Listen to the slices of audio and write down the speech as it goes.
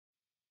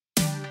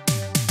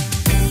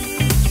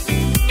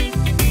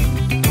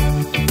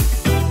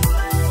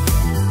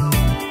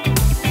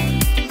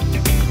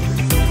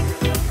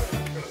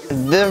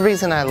The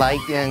reason I like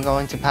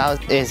going to PALS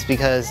is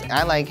because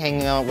I like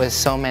hanging out with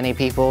so many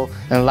people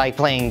and like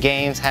playing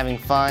games, having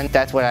fun.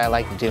 That's what I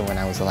like to do when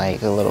I was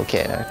like a little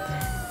kid.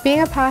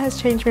 Being a PAL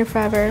has changed me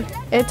forever.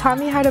 It taught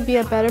me how to be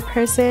a better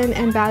person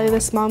and value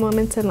the small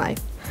moments in life.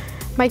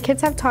 My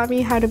kids have taught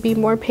me how to be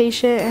more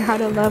patient and how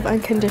to love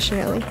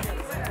unconditionally.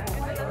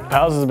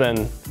 PALS has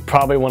been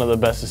probably one of the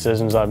best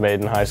decisions I've made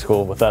in high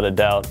school, without a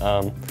doubt.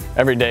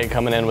 Every day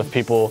coming in with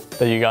people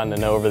that you've gotten to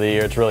know over the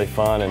year, it's really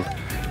fun. And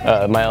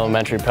my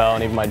elementary PAL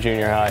and even my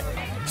junior high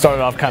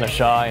started off kind of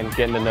shy, and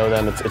getting to know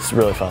them, it's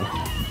really fun.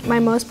 My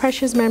most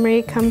precious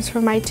memory comes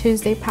from my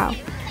Tuesday PAL.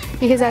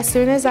 Because as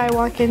soon as I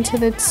walk into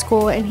the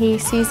school and he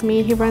sees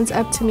me, he runs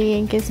up to me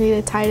and gives me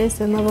the tightest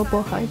and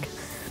lovable hug.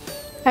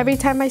 Every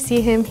time I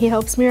see him, he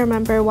helps me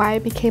remember why I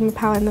became a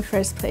PAL in the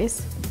first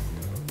place.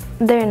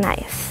 They're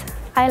nice.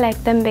 I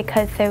like them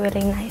because they're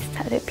really nice to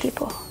other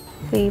people.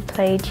 We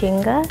play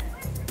Jenga.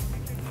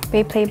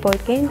 We play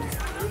board games.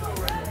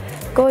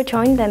 Go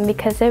join them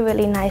because they're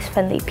really nice,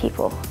 friendly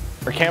people.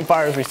 For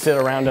campfires, we sit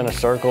around in a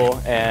circle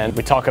and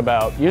we talk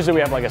about, usually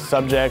we have like a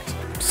subject,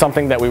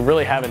 something that we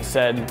really haven't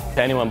said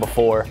to anyone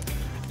before,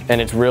 and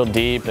it's real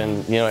deep,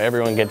 and you know,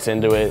 everyone gets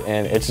into it,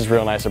 and it's just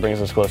real nice. It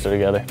brings us closer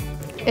together.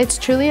 It's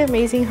truly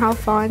amazing how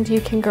fond you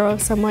can grow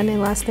of someone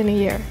in less than a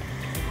year.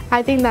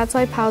 I think that's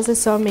why PALS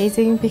is so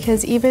amazing,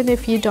 because even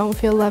if you don't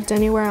feel loved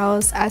anywhere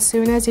else, as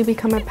soon as you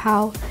become a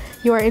PAL,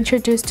 you are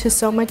introduced to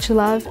so much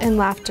love and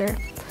laughter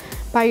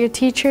by your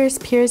teachers,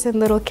 peers, and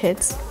little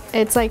kids.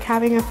 It's like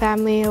having a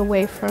family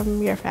away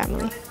from your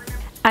family.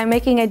 I'm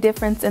making a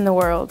difference in the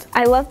world.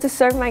 I love to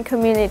serve my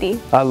community.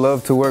 I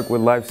love to work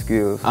with life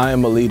skills. I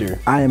am a leader.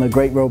 I am a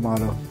great role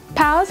model.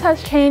 PALS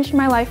has changed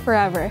my life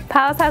forever.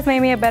 PALS has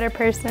made me a better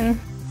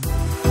person.